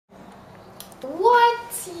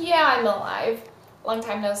What? Yeah, I'm alive. Long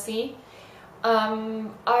time no see.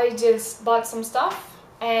 I just bought some stuff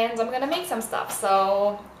and I'm gonna make some stuff,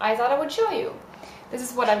 so I thought I would show you. This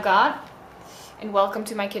is what I've got, and welcome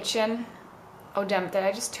to my kitchen. Oh damn, did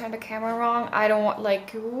I just turn the camera wrong? I don't want,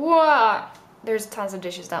 like, what? There's tons of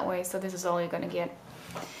dishes that way, so this is all you're gonna get.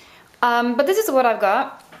 But this is what I've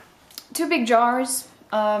got. 2 big jars.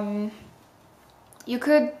 You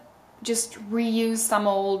could just reuse some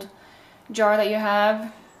old jar that you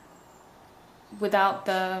have without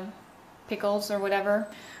the pickles or whatever.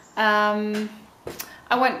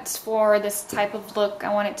 I went for this type of look.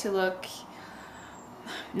 I want it to look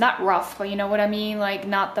not rough, but you know what I mean, like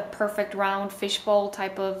not the perfect round fishbowl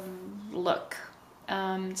type of look.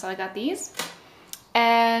 So I got these,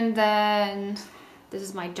 and then this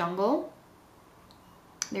is my jungle.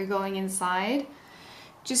 They're going inside.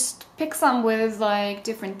 Just pick some with like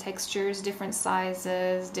different textures, different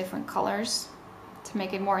sizes, different colors to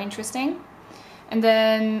make it more interesting. And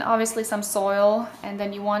then obviously some soil, and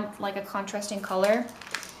then you want like a contrasting color.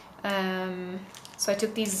 So I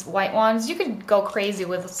took these white ones. You could go crazy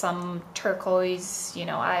with some turquoise, you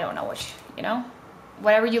know, I don't know which, you know,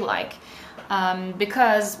 whatever you like.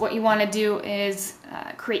 Because what you want to do is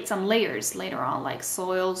create some layers later on, like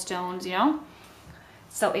soil, stones, you know,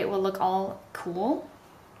 so it will look all cool.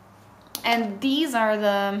 And these are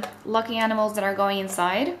the lucky animals that are going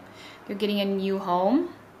inside. They're getting a new home.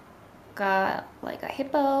 Got like a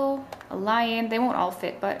hippo, a lion. They won't all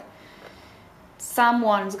fit, but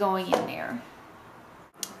someone's going in there.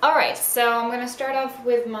 Alright, so I'm gonna start off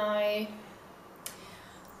with my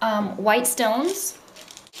white stones.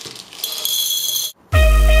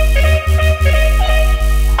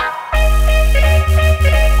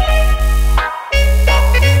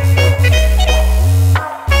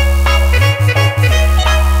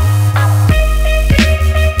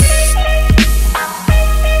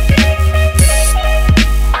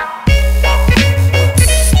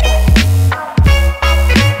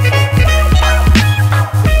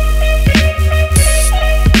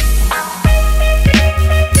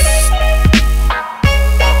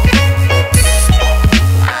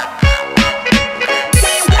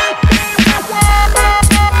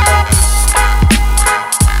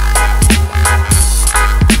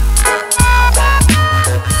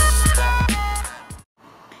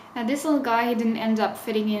 Now this little guy, he didn't end up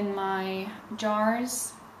fitting in my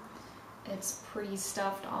jars. It's pretty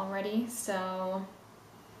stuffed already, so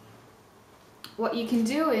what you can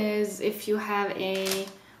do is, if you have a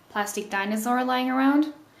plastic dinosaur lying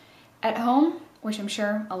around at home, which I'm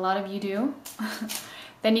sure a lot of you do,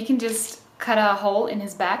 then you can just cut a hole in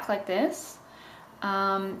his back like this,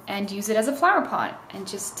 and use it as a flower pot, and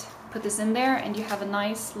just put this in there and you have a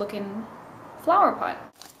nice looking flower pot.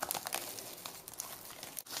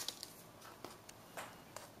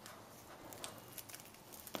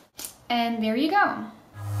 And there you go.